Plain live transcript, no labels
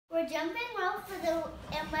We're jumping rope for the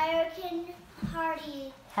American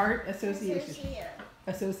Heart Association.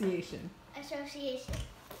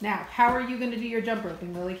 Now, how are you going to do your jump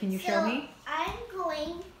roping, Lily? Can you show me? I'm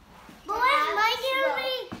going to have my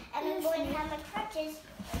rope, and I'm going to have my crutches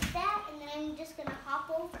like that, and then I'm just going to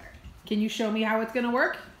hop over. Can you show me how it's going to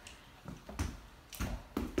work?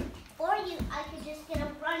 Or I could just get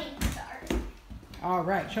a running start. All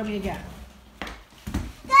right, show me again.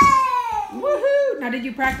 Yay! Woohoo! Now, did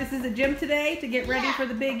you practice at the gym today to get ready for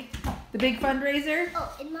the big fundraiser?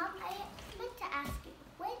 Oh, and Mom, I meant to ask you,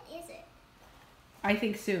 when is it? I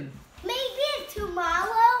think soon. Maybe it's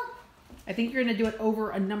tomorrow. I think you're going to do it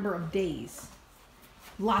over a number of days.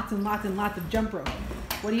 Lots and lots and lots of jump roping.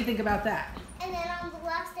 What do you think about that? And then on the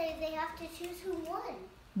last day, they have to choose who won.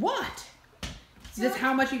 What? So is this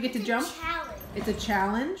how much you get to jump? It's a challenge. It's a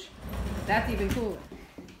challenge? That's even cooler.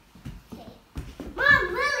 Okay.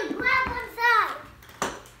 Mom, Lily, grab one side.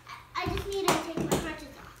 I just need to take my crutches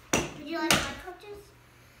off. Would you like my crutches?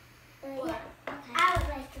 Yeah. Okay. I would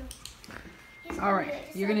like to. All right.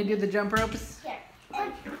 You're going to do the jump ropes? Here.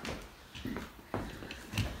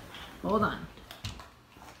 Hold on.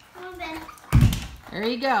 Come on, Ben. There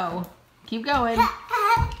you go. Keep going.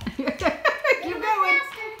 Keep going.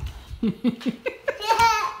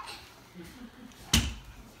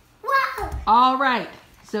 Wow. All right.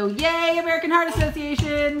 So, yay, American Heart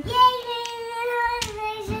Association. Yay,